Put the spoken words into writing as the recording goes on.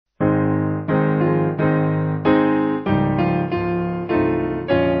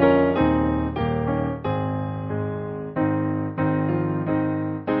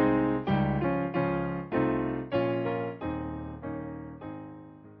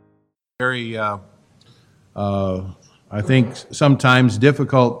Very, I think, sometimes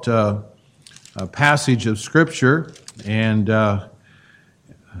difficult passage of Scripture, and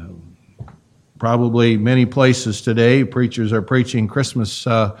probably many places today, preachers are preaching Christmas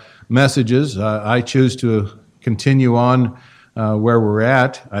messages. I choose to continue on where we're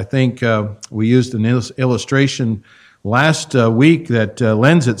at. I think we used an illustration last week that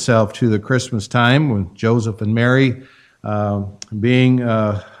lends itself to the Christmas time, with Joseph and Mary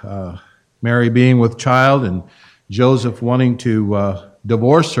Mary being with child and Joseph wanting to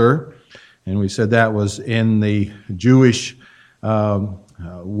divorce her. And we said that was in the Jewish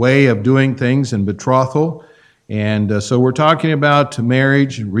way of doing things and betrothal. And so we're talking about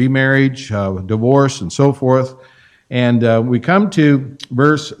marriage, remarriage, divorce, and so forth. And we come to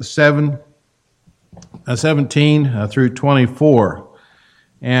verse 17 through 24.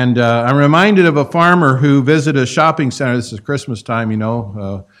 And I'm reminded of a farmer who visited a shopping center. This is Christmas time, you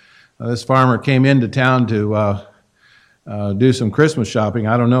know. This farmer came into town to do some Christmas shopping.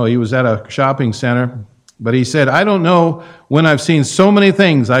 I don't know. He was at a shopping center. But he said, I don't know when I've seen so many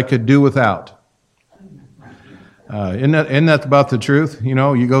things I could do without. Isn't that about the truth? You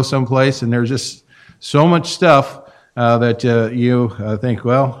know, you go someplace and there's just so much stuff that you think,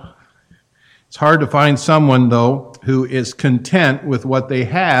 well, it's hard to find someone, though, who is content with what they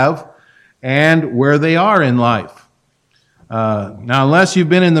have and where they are in life. Now, unless you've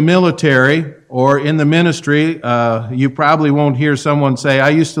been in the military or in the ministry, you probably won't hear someone say,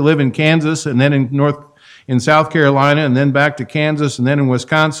 I used to live in Kansas and then in South Carolina and then back to Kansas and then in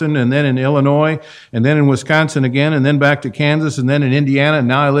Wisconsin and then in Illinois and then in Wisconsin again and then back to Kansas and then in Indiana and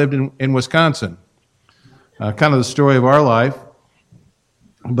now I lived in Wisconsin. Kind of the story of our life.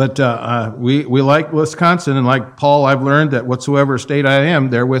 But we like Wisconsin, and like Paul, I've learned that whatsoever state I am,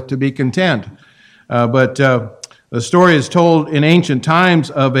 therewith to be content. But the story is told in ancient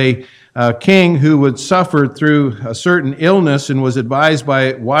times of a king who would suffer through a certain illness and was advised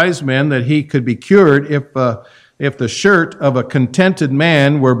by wise men that he could be cured if the shirt of a contented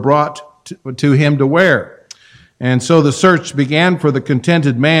man were brought to him to wear. And so the search began for the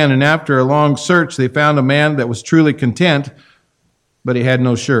contented man, and after a long search, they found a man that was truly content, but he had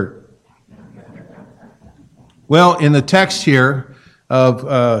no shirt. Well, in the text here of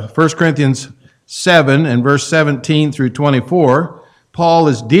 1 Corinthians 7 and verse 17 through 24, Paul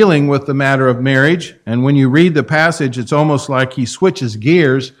is dealing with the matter of marriage. And when you read the passage, it's almost like he switches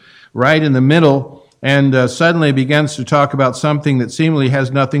gears right in the middle and suddenly begins to talk about something that seemingly has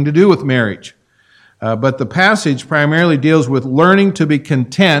nothing to do with marriage. But the passage primarily deals with learning to be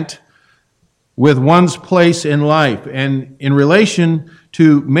content with one's place in life. And in relation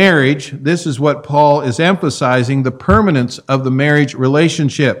to marriage, this is what Paul is emphasizing, the permanence of the marriage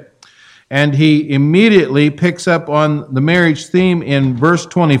relationship. And he immediately picks up on the marriage theme in verse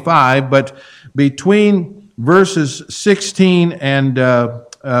 25, but between verses 16 and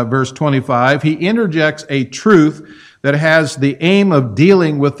verse 25, he interjects a truth that has the aim of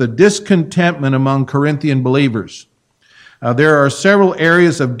dealing with the discontentment among Corinthian believers. There are several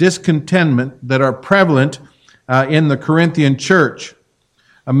areas of discontentment that are prevalent in the Corinthian church.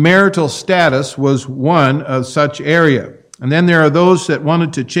 A marital status was one of such area. And then there are those that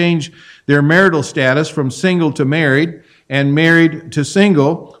wanted to change their marital status from single to married and married to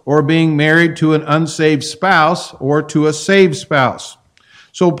single, or being married to an unsaved spouse or to a saved spouse.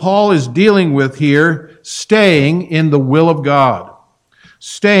 So Paul is dealing with here staying in the will of God.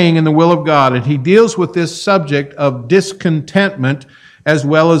 Staying in the will of God. And he deals with this subject of discontentment as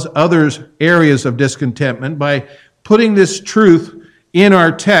well as other areas of discontentment by putting this truth in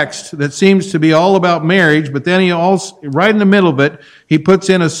our text that seems to be all about marriage, but then he also, right in the middle of it, he puts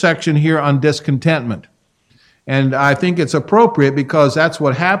in a section here on discontentment. And I think it's appropriate because that's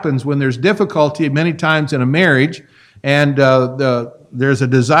what happens when there's difficulty many times in a marriage and there's a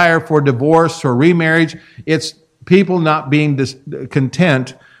desire for divorce or remarriage. It's people not being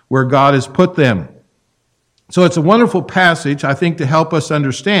content where God has put them. So it's a wonderful passage, I think, to help us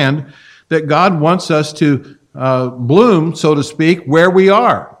understand that God wants us to bloom, so to speak, where we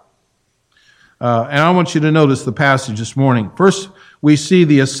are. And I want you to notice the passage this morning. First, we see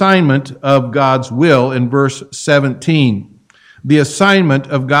the assignment of God's will in verse 17. The assignment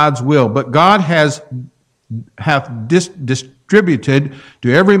of God's will. But God hath distributed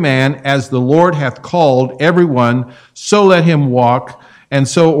to every man as the Lord hath called every one, so let him walk, and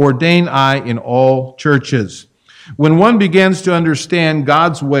so ordain I in all churches. When one begins to understand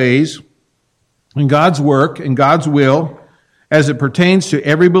God's ways and God's work and God's will as it pertains to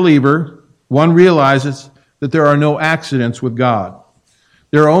every believer, one realizes that there are no accidents with God.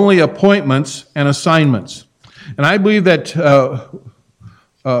 There are only appointments and assignments. And I believe that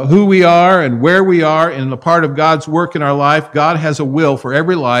who we are and where we are in the part of God's work in our life. God has a will for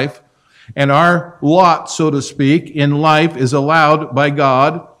every life, and our lot, so to speak, in life is allowed by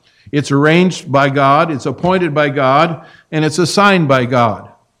God. It's arranged by God, it's appointed by God, and it's assigned by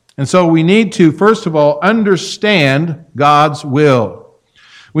God. And so we need to, first of all, understand God's will.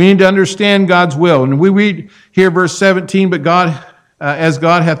 We need to understand God's will. And we read here verse 17, but God, as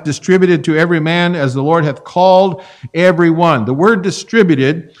God hath distributed to every man, as the Lord hath called every one. The word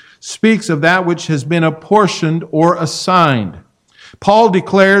distributed speaks of that which has been apportioned or assigned. Paul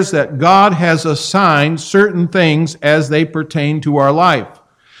declares that God has assigned certain things as they pertain to our life.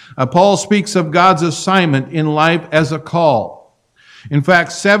 Paul speaks of God's assignment in life as a call. In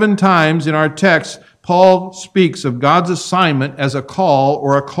fact, 7 times in our text, Paul speaks of God's assignment as a call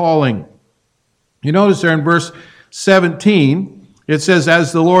or a calling. You notice there in verse 17, it says,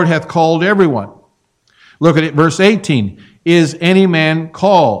 as the Lord hath called everyone. Look at it, verse 18, is any man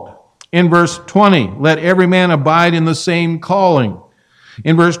called? In verse 20, let every man abide in the same calling.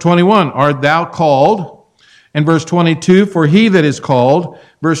 In verse 21, art thou called? In verse 22, for he that is called.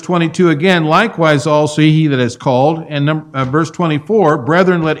 Verse 22 again, likewise also he that is called. And verse 24,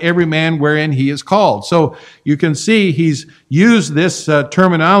 brethren, let every man wherein he is called. So you can see he's used this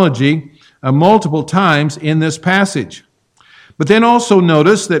terminology multiple times in this passage. But then also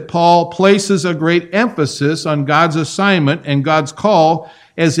notice that Paul places a great emphasis on God's assignment and God's call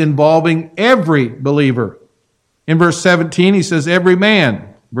as involving every believer. In verse 17, he says, every man.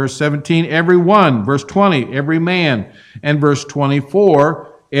 Verse 17, every one. Verse 20, every man. And verse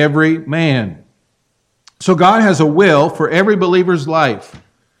 24, every man. So God has a will for every believer's life.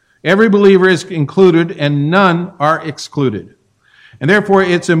 Every believer is included and none are excluded. And therefore,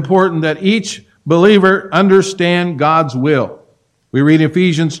 it's important that each believer understand God's will. We read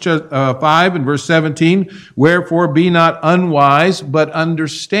Ephesians 5 and verse 17, wherefore be not unwise, but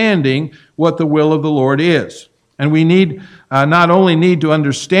understanding what the will of the Lord is. And we need not only need to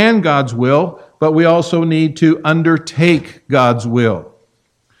understand God's will, but we also need to undertake God's will.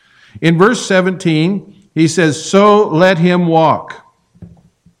 In verse 17, he says, so let him walk.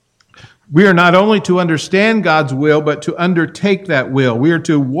 We are not only to understand God's will, but to undertake that will. We are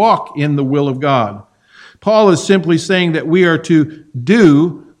to walk in the will of God. Paul is simply saying that we are to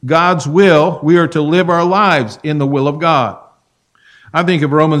do God's will. We are to live our lives in the will of God. I think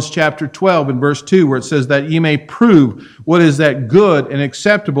of Romans chapter 12 and verse 2 where it says that ye may prove what is that good and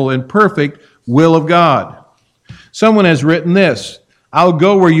acceptable and perfect will of God. Someone has written this, I'll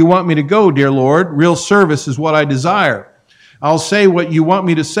go where you want me to go, dear Lord. Real service is what I desire. I'll say what you want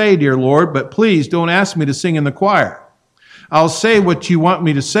me to say, dear Lord, but please don't ask me to sing in the choir. I'll say what you want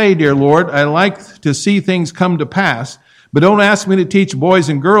me to say, dear Lord. I like to see things come to pass, but don't ask me to teach boys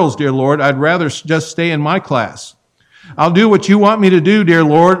and girls, dear Lord. I'd rather just stay in my class. I'll do what you want me to do, dear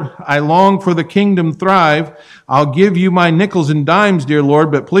Lord. I long for the kingdom thrive. I'll give you my nickels and dimes, dear Lord,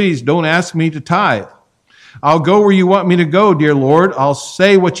 but please don't ask me to tithe. I'll go where you want me to go, dear Lord. I'll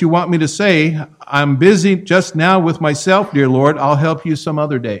say what you want me to say. I'm busy just now with myself, dear Lord. I'll help you some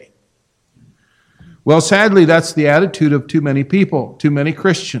other day. Well, sadly, that's the attitude of too many people, too many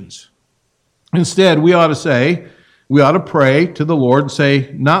Christians. Instead, we ought to pray to the Lord and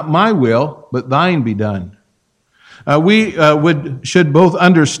say, not my will, but thine be done. We should both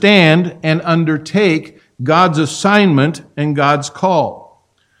understand and undertake God's assignment and God's call.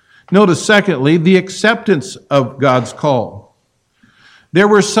 Notice, secondly, the acceptance of God's call. There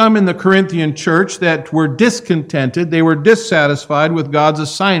were some in the Corinthian church that were discontented. They were dissatisfied with God's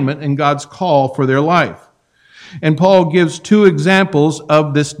assignment and God's call for their life. And Paul gives 2 examples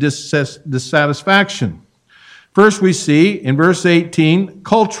of this dissatisfaction. First, we see in verse 18,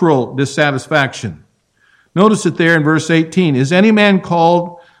 cultural dissatisfaction. Notice it there in verse 18. Is any man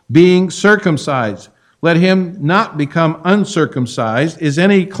called being circumcised? Let him not become uncircumcised. Is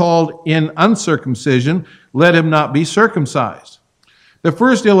any called in uncircumcision? Let him not be circumcised. The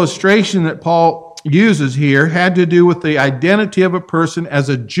first illustration that Paul uses here had to do with the identity of a person as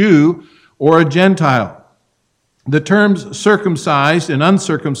a Jew or a Gentile. The terms circumcised and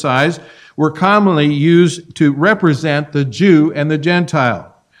uncircumcised were commonly used to represent the Jew and the Gentile.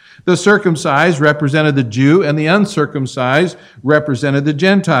 The circumcised represented the Jew and the uncircumcised represented the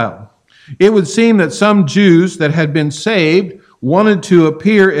Gentile. It would seem that some Jews that had been saved wanted to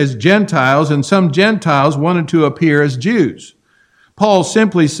appear as Gentiles and some Gentiles wanted to appear as Jews. Paul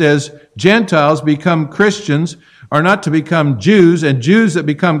simply says Gentiles become Christians are not to become Jews, and Jews that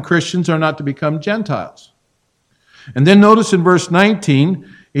become Christians are not to become Gentiles. And then notice in verse 19,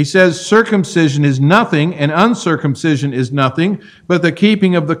 he says, circumcision is nothing and uncircumcision is nothing but the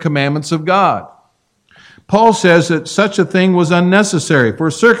keeping of the commandments of God. Paul says that such a thing was unnecessary, for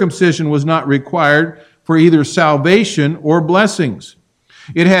circumcision was not required for either salvation or blessings.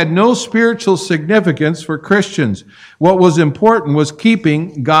 It had no spiritual significance for Christians. What was important was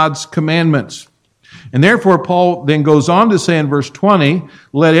keeping God's commandments. And therefore, Paul then goes on to say in verse 20,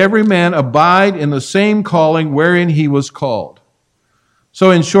 let every man abide in the same calling wherein he was called.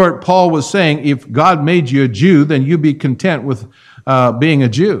 So in short, Paul was saying, if God made you a Jew, then you be content with being a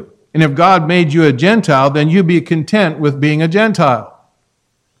Jew. And if God made you a Gentile, then you be content with being a Gentile.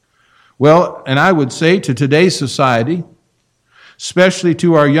 Well, and I would say to today's society, especially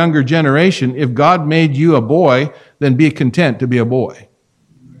to our younger generation, if God made you a boy, then be content to be a boy.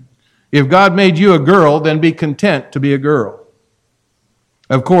 If God made you a girl, then be content to be a girl.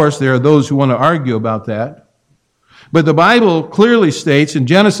 Of course, there are those who want to argue about that. But the Bible clearly states in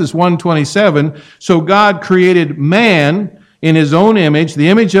Genesis 1:27, so God created man in his own image, the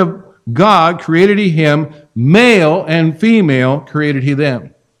image of God created he him, male and female created he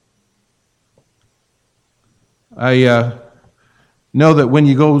them. I know that when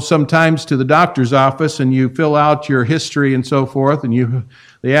you go sometimes to the doctor's office and you fill out your history and so forth, and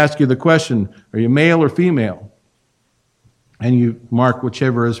they ask you the question, are you male or female? And you mark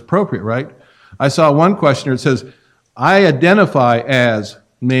whichever is appropriate, right? I saw one questioner that says, I identify as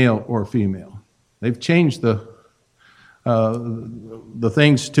male or female. They've changed the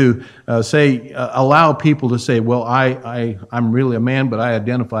things to allow people to say, well, I'm really a man, but I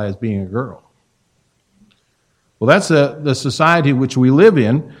identify as being a girl. Well, that's the society which we live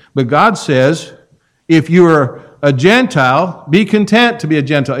in. But God says, if you're a Gentile, be content to be a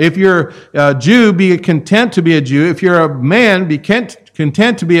Gentile. If you're a Jew, be content to be a Jew. If you're a man, be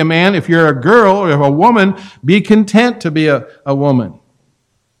content to be a man. If you're a girl or a woman, be content to be a woman.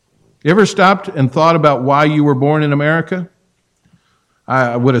 You ever stopped and thought about why you were born in America?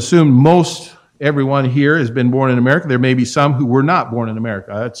 I would assume most everyone here has been born in America. There may be some who were not born in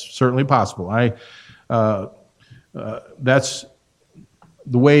America. That's certainly possible. That's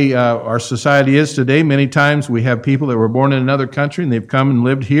the way our society is today. Many times we have people that were born in another country and they've come and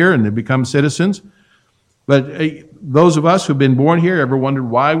lived here and they've become citizens. But those of us who've been born here, ever wondered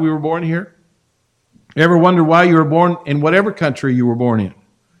why we were born here? Ever wondered why you were born in whatever country you were born in?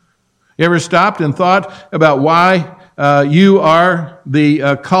 You ever stopped and thought about why you are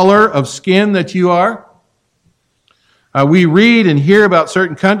the color of skin that you are? We read and hear about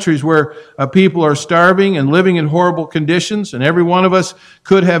certain countries where people are starving and living in horrible conditions, and every one of us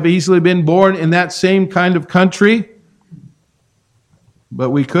could have easily been born in that same kind of country.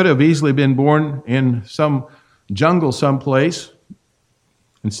 But we could have easily been born in some jungle someplace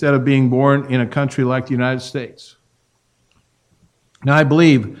instead of being born in a country like the United States. Now, I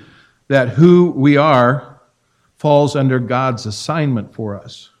believe that who we are falls under God's assignment for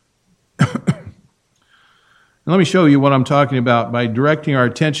us. Let me show you what I'm talking about by directing our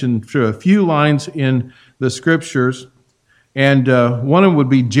attention to a few lines in the Scriptures. And one of them would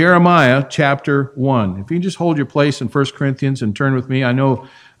be Jeremiah chapter 1. If you can just hold your place in 1 Corinthians and turn with me. I know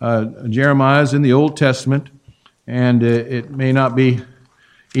Jeremiah is in the Old Testament, and it may not be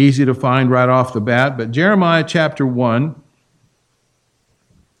easy to find right off the bat, but Jeremiah chapter 1.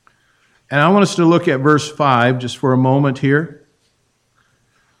 And I want us to look at verse 5 just for a moment here.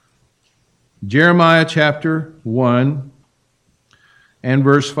 Jeremiah chapter 1 and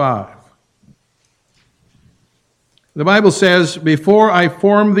verse 5. The Bible says, before I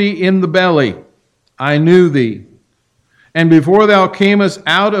formed thee in the belly, I knew thee. And before thou camest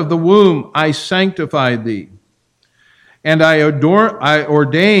out of the womb, I sanctified thee. And I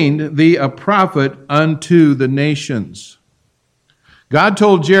ordained thee a prophet unto the nations. God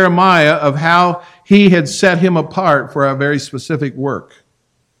told Jeremiah of how he had set him apart for a very specific work.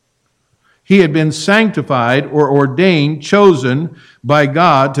 He had been sanctified or ordained, chosen by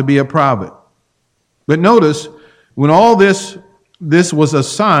God to be a prophet. But notice, when all this was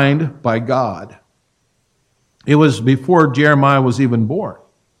assigned by God, it was before Jeremiah was even born.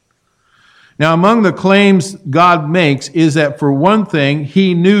 Now, among the claims God makes is that, for one thing,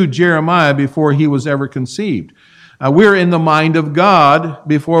 he knew Jeremiah before he was ever conceived. We're in the mind of God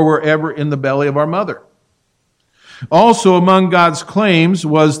before we're ever in the belly of our mother. Also among God's claims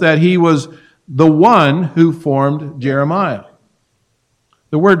was that he was the one who formed Jeremiah.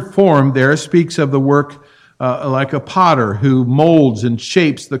 The word form there speaks of the work like a potter who molds and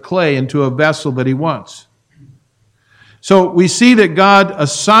shapes the clay into a vessel that he wants. So we see that God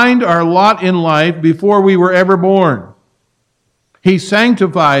assigned our lot in life before we were ever born. He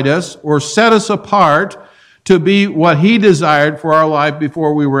sanctified us or set us apart to be what he desired for our life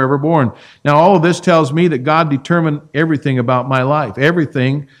before we were ever born. Now, all of this tells me that God determined everything about my life,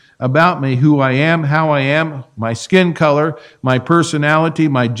 everything about me, who I am, how I am, my skin color, my personality,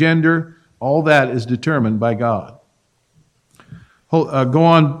 my gender, all that is determined by God. Go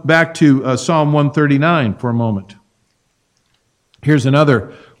on back to Psalm 139 for a moment. Here's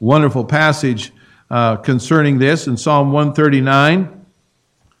another wonderful passage concerning this in Psalm 139.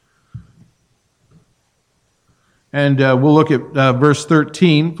 And we'll look at verse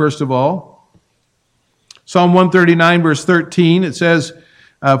 13, first of all. Psalm 139, verse 13, it says,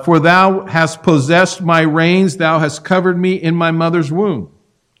 "For thou hast possessed my reins, thou hast covered me in my mother's womb."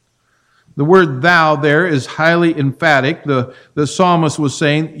 The word thou there is highly emphatic. The psalmist was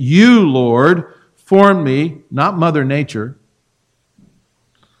saying, you, Lord, formed me, not Mother Nature.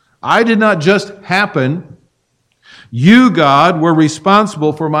 I did not just happen. You, God, were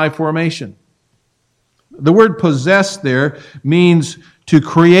responsible for my formation. The word possess there means to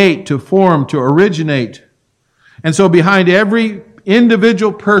create, to form, to originate. And so behind every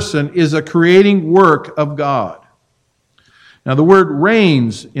individual person is a creating work of God. Now the word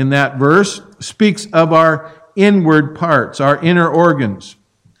reins in that verse speaks of our inward parts, our inner organs.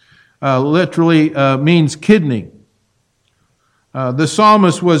 Literally means kidney. The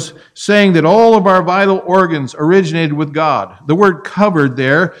psalmist was saying that all of our vital organs originated with God. The word covered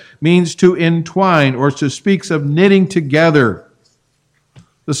there means to entwine, or to speaks of knitting together.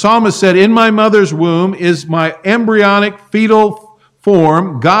 The psalmist said, in my mother's womb is my embryonic fetal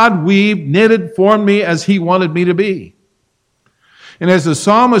form. God weaved, knitted, formed me as he wanted me to be. And as the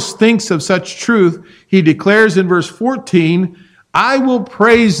psalmist thinks of such truth, he declares in verse 14, I will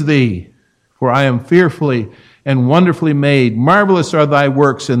praise thee, for I am fearfully and wonderfully made. Marvelous are thy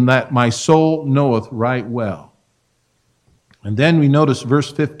works, in that my soul knoweth right well. And then we notice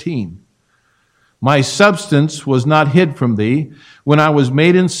verse 15. My substance was not hid from thee when I was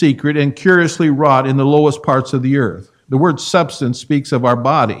made in secret and curiously wrought in the lowest parts of the earth. The word substance speaks of our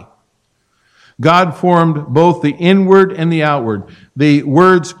body. God formed both the inward and the outward. The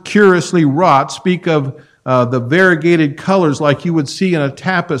words curiously wrought speak of the variegated colors like you would see in a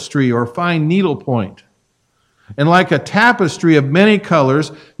tapestry or fine needlepoint. And like a tapestry of many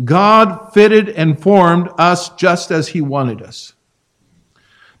colors, God fitted and formed us just as he wanted us.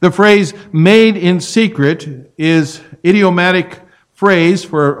 The phrase made in secret is idiomatic phrase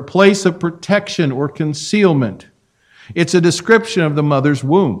for a place of protection or concealment. It's a description of the mother's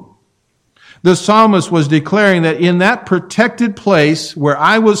womb. The psalmist was declaring that in that protected place where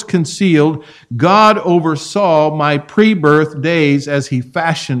I was concealed, God oversaw my pre-birth days as he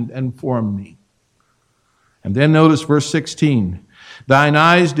fashioned and formed me. And then notice verse 16. Thine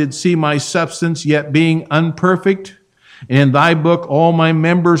eyes did see my substance, yet being unperfect, and in thy book all my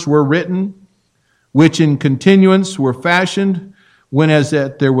members were written, which in continuance were fashioned, when as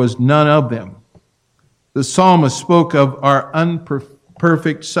that there was none of them. The psalmist spoke of our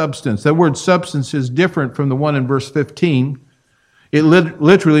perfect substance. That word substance is different from the one in verse 15. It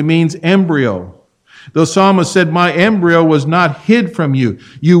literally means embryo. The psalmist said, my embryo was not hid from you.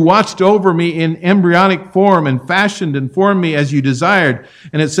 You watched over me in embryonic form and fashioned and formed me as you desired.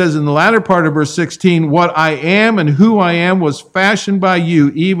 And it says in the latter part of verse 16, what I am and who I am was fashioned by you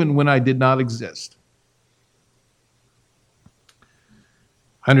even when I did not exist.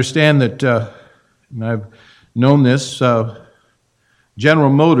 I understand that, and I've known this,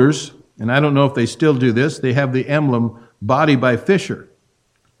 General Motors, and I don't know if they still do this, they have the emblem Body by Fisher.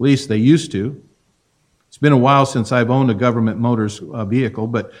 At least they used to. It's been a while since I've owned a government Motors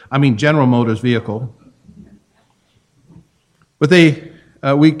vehicle, General Motors vehicle. But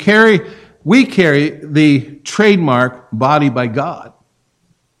we carry the trademark Body by God.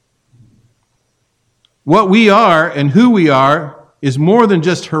 What we are and who we are is more than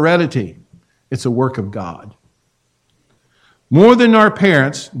just heredity. It's a work of God. More than our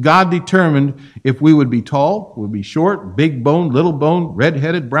parents, God determined if we would be tall, would be short, big boned, little boned,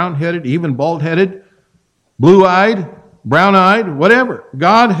 red-headed, brown-headed, even bald-headed, blue-eyed, brown-eyed, whatever.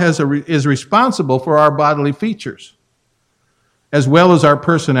 God is responsible for our bodily features, as well as our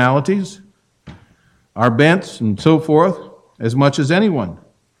personalities, our bents, and so forth, as much as anyone.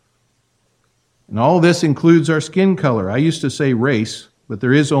 And all this includes our skin color. I used to say race, but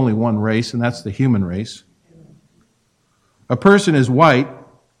there is only one race, and that's the human race. A person is white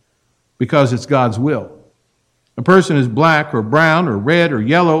because it's God's will. A person is black or brown or red or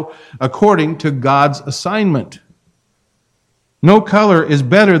yellow according to God's assignment. No color is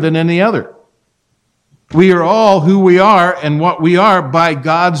better than any other. We are all who we are and what we are by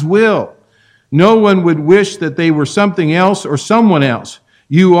God's will. No one would wish that they were something else or someone else.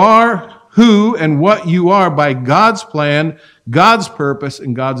 You are who and what you are by God's plan, God's purpose,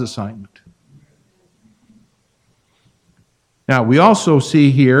 and God's assignment. Now, we also see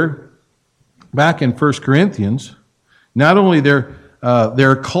here, back in 1 Corinthians, not only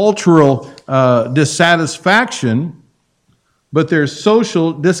their cultural dissatisfaction, but their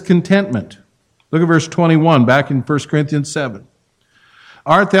social discontentment. Look at verse 21, back in 1 Corinthians 7.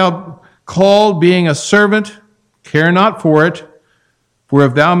 Art thou called, being a servant? Care not for it, for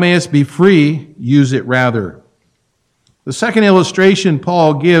if thou mayest be free, use it rather. The second illustration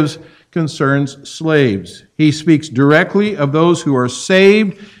Paul gives concerns slaves. He speaks directly of those who are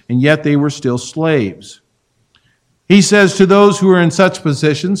saved, and yet they were still slaves. He says to those who are in such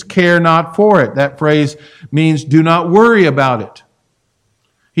positions, care not for it. That phrase means do not worry about it.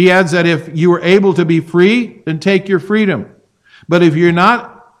 He adds that if you are able to be free, then take your freedom. But if you do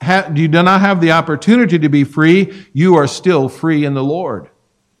not have the opportunity to be free, you are still free in the Lord.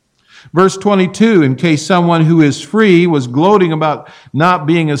 Verse 22, in case someone who is free was gloating about not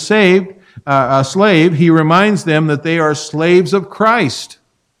being a slave, he reminds them that they are slaves of Christ.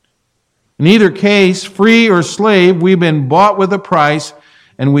 In either case, free or slave, we've been bought with a price,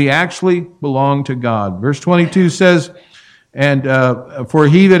 and we actually belong to God. Verse 22 says, and for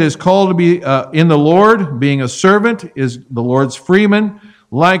he that is called to be in the Lord, being a servant, is the Lord's freeman.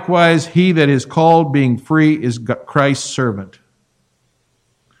 Likewise, he that is called, being free, is Christ's servant.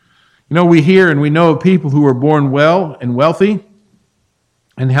 You know, we hear and we know of people who are born well and wealthy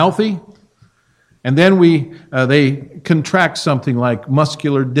and healthy, and then they contract something like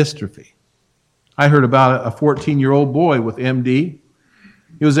muscular dystrophy. I heard about a 14-year-old boy with MD.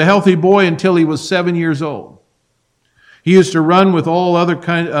 He was a healthy boy until he was 7 years old. He used to run with all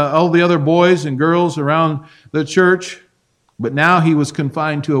the other boys and girls around the church, but now he was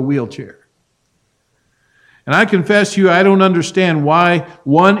confined to a wheelchair. And I confess to you, I don't understand why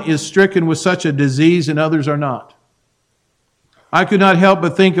one is stricken with such a disease and others are not. I could not help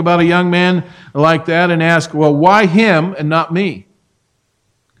but think about a young man like that and ask, well, why him and not me?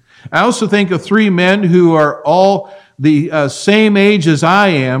 I also think of three men who are all the same age as I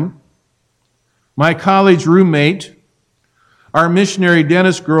am, my college roommate, our missionary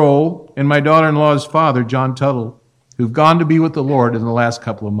Dennis Grohl, and my daughter-in-law's father, John Tuttle, who've gone to be with the Lord in the last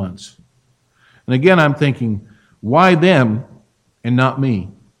couple of months. And again, I'm thinking, why them and not me?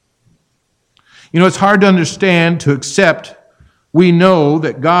 You know, it's hard to understand, to accept that we know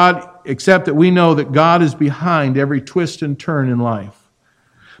that God is behind every twist and turn in life.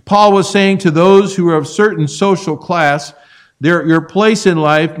 Paul was saying to those who are of certain social class, your place in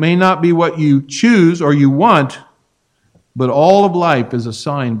life may not be what you choose or you want, but all of life is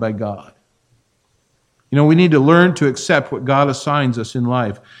assigned by God. You know, we need to learn to accept what God assigns us in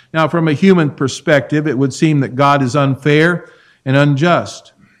life. Now, from a human perspective, it would seem that God is unfair and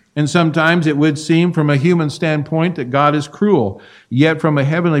unjust. And sometimes it would seem from a human standpoint that God is cruel. Yet from a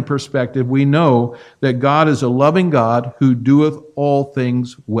heavenly perspective, we know that God is a loving God who doeth all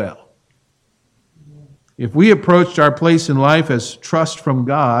things well. If we approached our place in life as trust from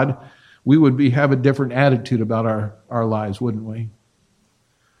God, we would have a different attitude about our lives, wouldn't we?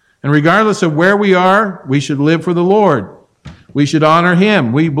 And regardless of where we are, we should live for the Lord. We should honor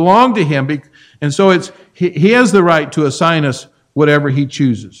Him. We belong to Him. And so He has the right to assign us whatever He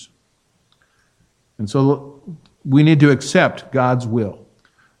chooses. And so we need to accept God's will.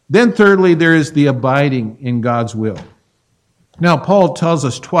 Then thirdly, there is the abiding in God's will. Now, Paul tells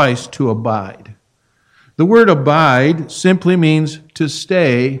us twice to abide. The word abide simply means to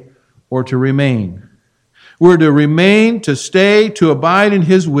stay or to remain. We're to remain, to stay, to abide in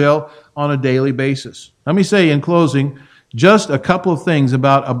His will on a daily basis. Let me say in closing just a couple of things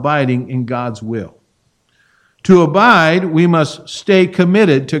about abiding in God's will. To abide, we must stay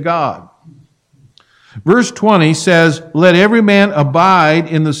committed to God. Verse 20 says, let every man abide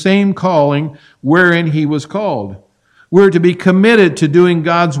in the same calling wherein he was called. We're to be committed to doing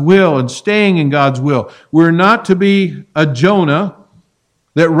God's will and staying in God's will. We're not to be a Jonah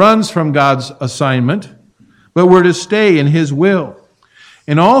that runs from God's assignment, but we're to stay in His will.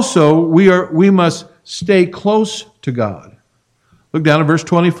 And also, we must stay close to God. Look down at verse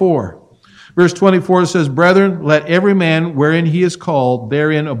 24. Verse 24 says, brethren, let every man wherein he is called,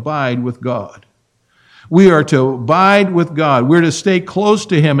 therein abide with God. We are to abide with God. We're to stay close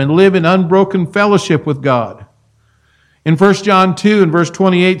to Him and live in unbroken fellowship with God. In 1 John 2 and verse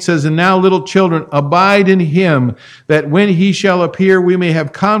 28 says, and now little children, abide in Him, that when He shall appear, we may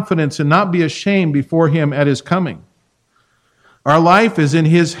have confidence and not be ashamed before Him at His coming. Our life is in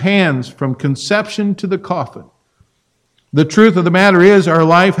His hands from conception to the coffin. The truth of the matter is, our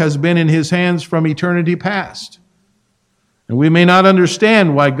life has been in His hands from eternity past. And we may not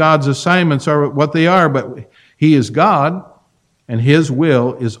understand why God's assignments are what they are, but He is God, and His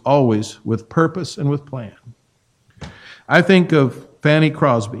will is always with purpose and with plan. I think of Fanny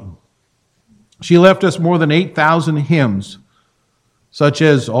Crosby. She left us more than 8,000 hymns, such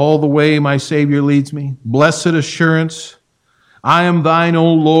as All the Way My Savior Leads Me, Blessed Assurance, I Am Thine,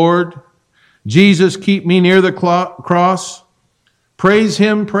 O Lord, Jesus Keep Me Near the Cross, Praise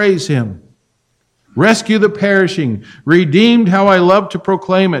Him, Rescue the Perishing, Redeemed How I Love to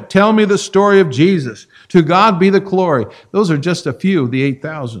Proclaim It, Tell Me the Story of Jesus, To God Be the Glory. Those are just a few of the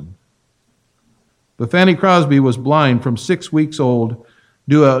 8,000. But Fanny Crosby was blind from 6 weeks old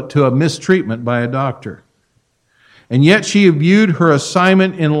due to a mistreatment by a doctor. And yet she viewed her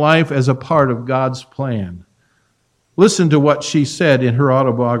assignment in life as a part of God's plan. Listen to what she said in her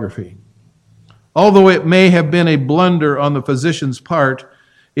autobiography. Although it may have been a blunder on the physician's part,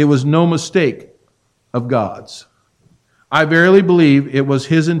 it was no mistake of God's. I verily believe it was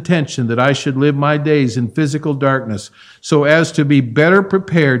His intention that I should live my days in physical darkness so as to be better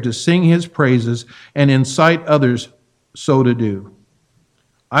prepared to sing His praises and incite others so to do.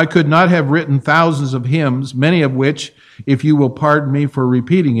 I could not have written thousands of hymns, many of which, if you will pardon me for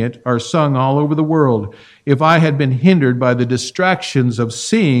repeating it, are sung all over the world, if I had been hindered by the distractions of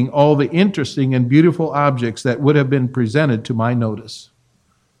seeing all the interesting and beautiful objects that would have been presented to my notice.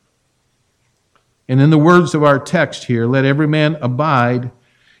 And in the words of our text here, let every man abide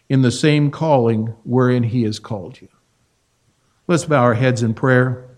in the same calling wherein he has called you. Let's bow our heads in prayer.